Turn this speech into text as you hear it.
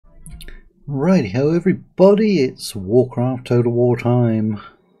Righty-ho everybody, it's Warcraft Total War time.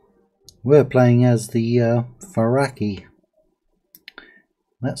 We're playing as the Farraki.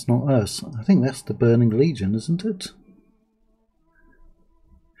 That's not us. I think that's the Burning Legion, isn't it?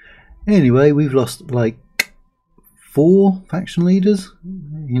 Anyway, we've lost like 4 faction leaders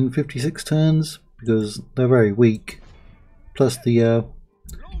in 56 turns because they're very weak. Plus the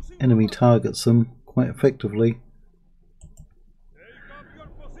enemy targets them quite effectively.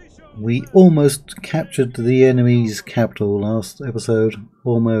 We almost captured the enemy's capital last episode.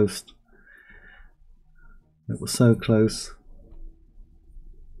 Almost. It was so close.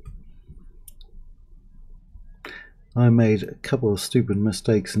 I made a couple of stupid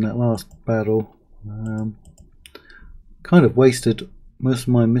mistakes in that last battle. Kind of wasted most of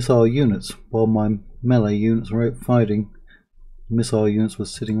my missile units while my melee units were out fighting. Missile units were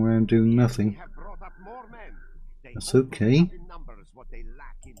sitting around doing nothing. That's okay.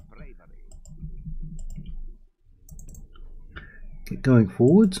 Get going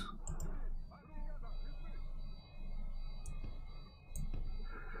forwards.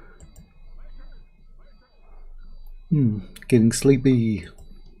 Getting sleepy.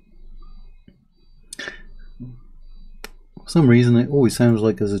 For some reason it always sounds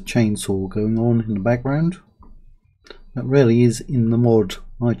like there's a chainsaw going on in the background. That really is in the mod.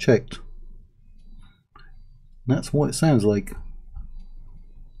 I checked. That's what it sounds like.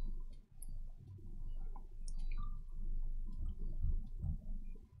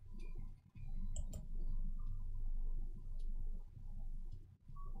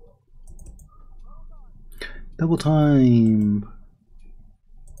 Double time.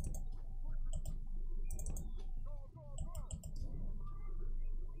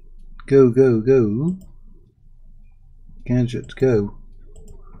 Go, go, go. Gadget, go.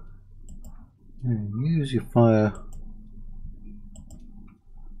 And use your fire.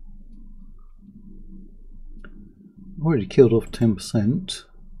 Already killed off 10%.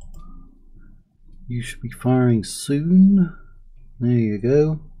 You should be firing soon. There you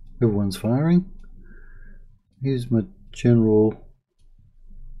go. Everyone's firing. Here's my general.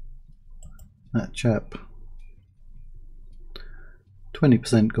 That chap.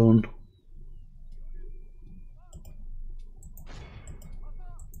 20% gone.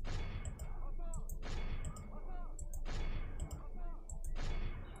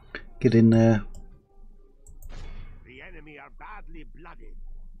 Get in there. The enemy are badly blooded.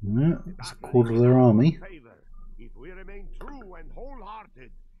 Yeah, it's a quarter of their army. If we remain true and wholehearted,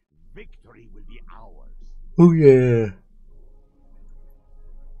 victory will be ours. Oh yeah.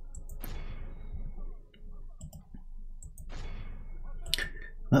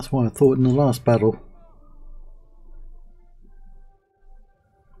 That's what I thought in the last battle.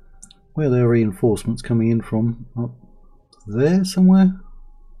 Where are their reinforcements coming in from? Up there somewhere?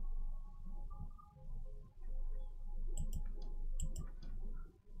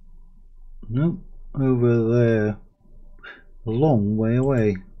 Nope, over there. A long way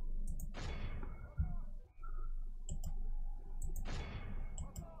away.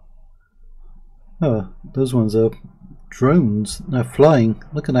 Oh, those ones are drones. They're flying.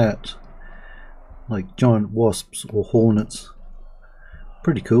 Look at that. Like giant wasps or hornets.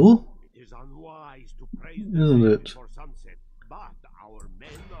 Pretty cool. It is unwise to praise Isn't it? for sunset, but our men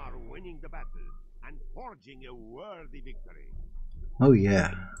are winning the battle and forging a worthy victory. Oh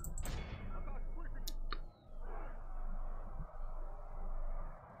yeah.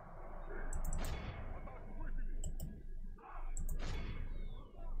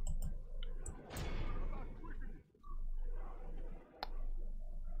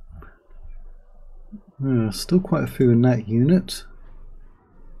 Still quite a few in that unit.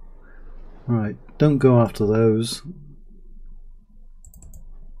 Right, don't go after those.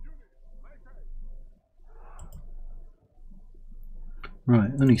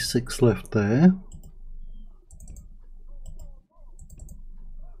 Right, only 6 left there.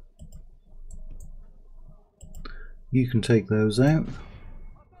 You can take those out.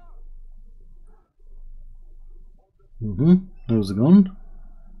 Those are gone.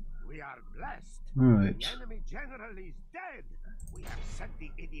 We are blessed. Right. The enemy general is dead. We have sent the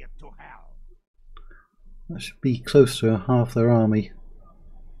idiot to hell. That should be close to half their army.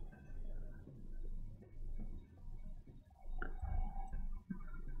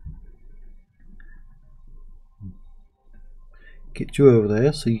 Get you over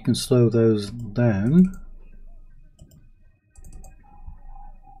there so you can slow those down.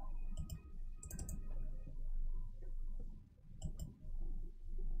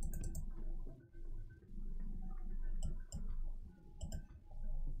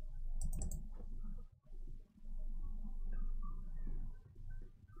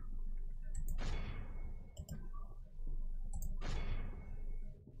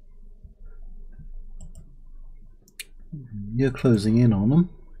 You're closing in on them.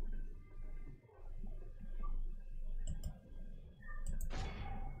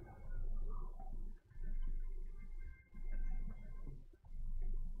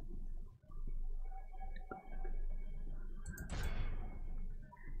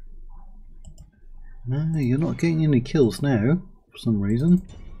 No, you're not getting any kills now, for some reason.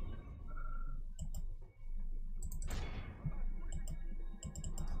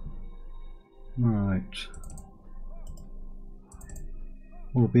 Right.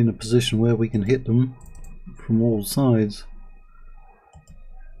 We'll be in a position where we can hit them from all sides.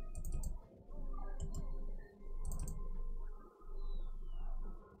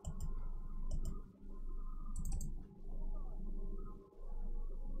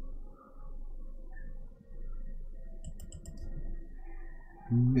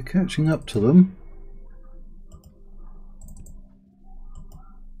 We're catching up to them.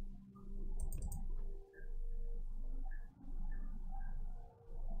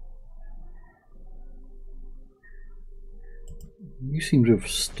 You seem to have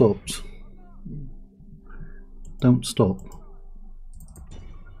stopped. Don't stop.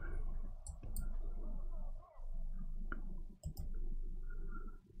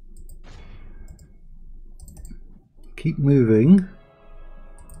 Keep moving.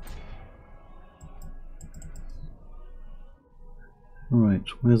 Alright,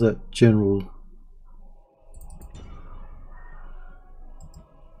 where's that general?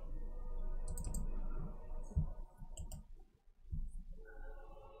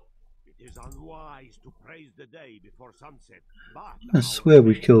 It is unwise to praise the day before sunset, but I swear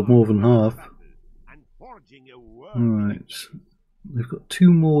we've killed more than half. and forging a world. Alright, they've got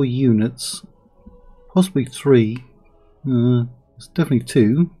 2 more units, possibly 3. There's definitely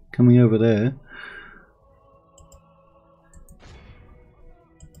 2 coming over there.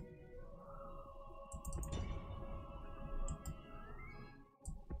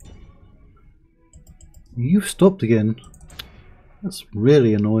 You've stopped again. That's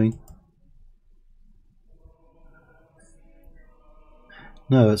really annoying.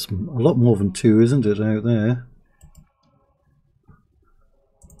 No, it's a lot more than 2, isn't it, out there?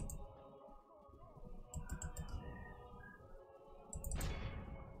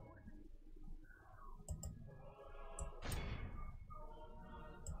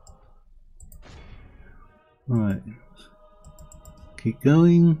 Right. Keep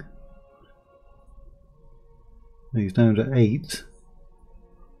going. He's down to 8.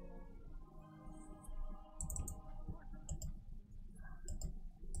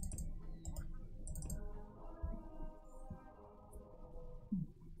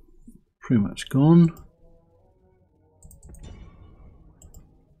 Pretty much gone.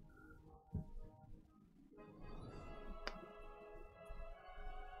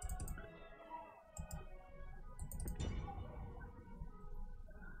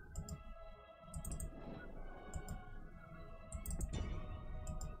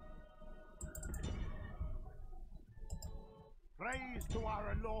 Praise to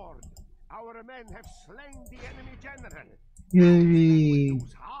our Lord. Our men have slain the enemy general. Yay!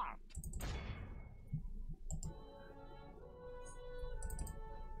 Whose heart?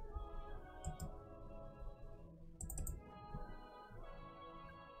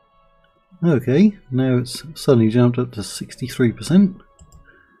 Okay, now it's suddenly jumped up to 63%.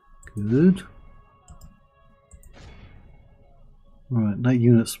 Good. Alright, that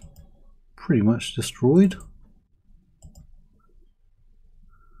unit's pretty much destroyed.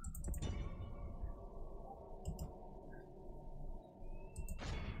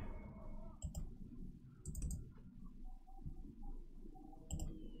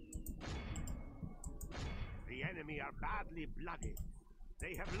 The enemy are badly blooded.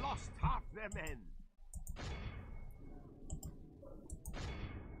 They have lost half their men.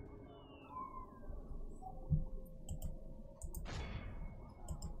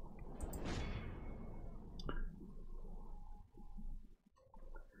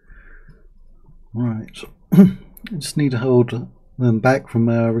 Right. I just need to hold them back from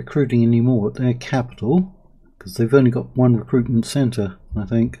recruiting any more at their capital, because they've only got 1 recruitment centre, I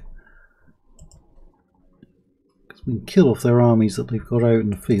think. Because we can kill off their armies that they've got out in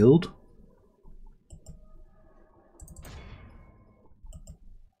the field.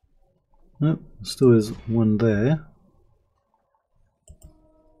 Nope, still is 1 there.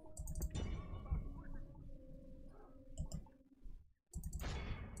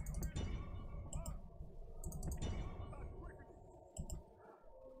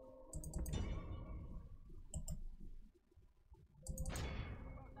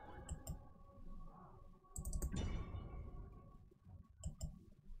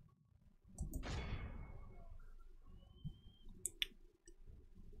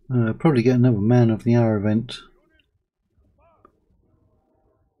 Probably get another Man of the Hour event.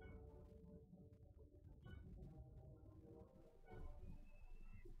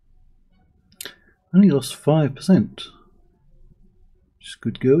 Only lost 5%. Just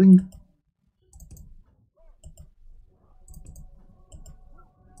good going.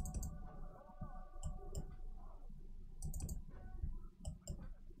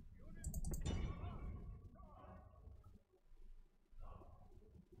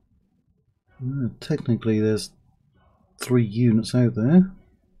 Technically there's 3 units out there.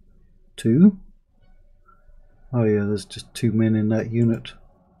 2. Oh yeah, there's just 2 men in that unit.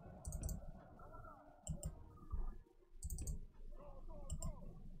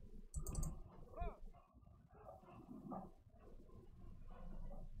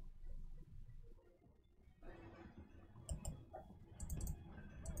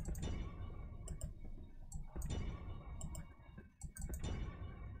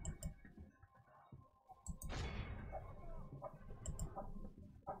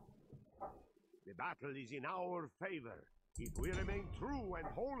 The battle is in our favor. If we remain true and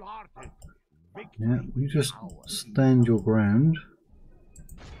wholehearted, victory Yeah, you is just ours. stand your ground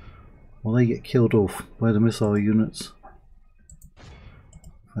while they get killed off by the missile units.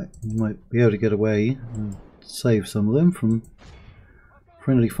 In fact, you might be able to get away and save some of them from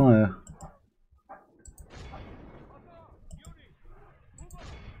friendly fire.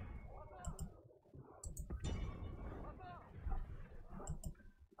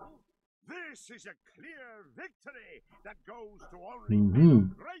 This is a clear victory that goes to only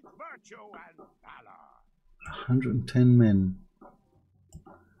men of great virtue and valor. 110 men.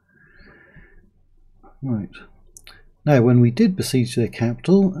 Right. Now, when we did besiege their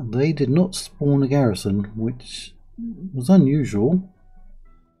capital, they did not spawn a garrison, which was unusual.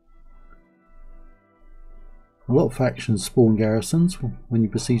 A lot of factions spawn garrisons when you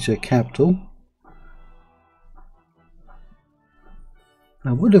besiege their capital.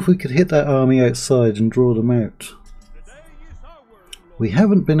 I wonder if we could hit that army outside and draw them out. We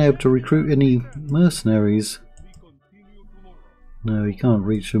haven't been able to recruit any mercenaries. No, we can't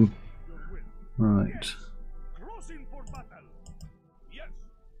reach them. Right.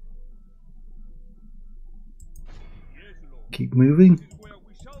 Keep moving.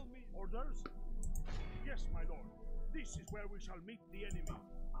 Yes, my lord. This is where we shall meet the enemy.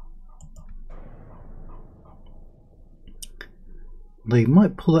 They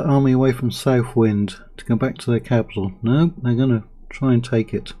might pull that army away from Southwind to go back to their capital. No, they're going to try and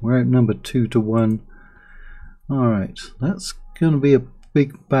take it. We're outnumbered 2-1. Alright, that's going to be a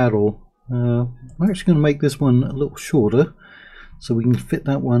big battle. We're actually going to make this one a little shorter so we can fit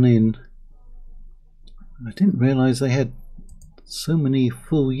that one in. I didn't realise they had so many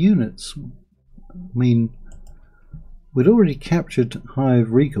full units. I mean, we'd already captured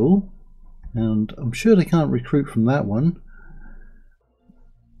Hive Regal, and I'm sure they can't recruit from that one.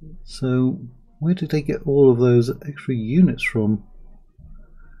 So where did they get all of those extra units from?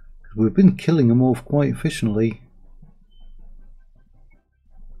 We've been killing them off quite efficiently.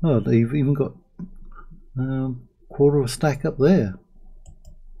 Oh, they've even got quarter of a stack up there.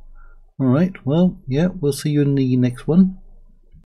 Alright, well, yeah, we'll see you in the next one.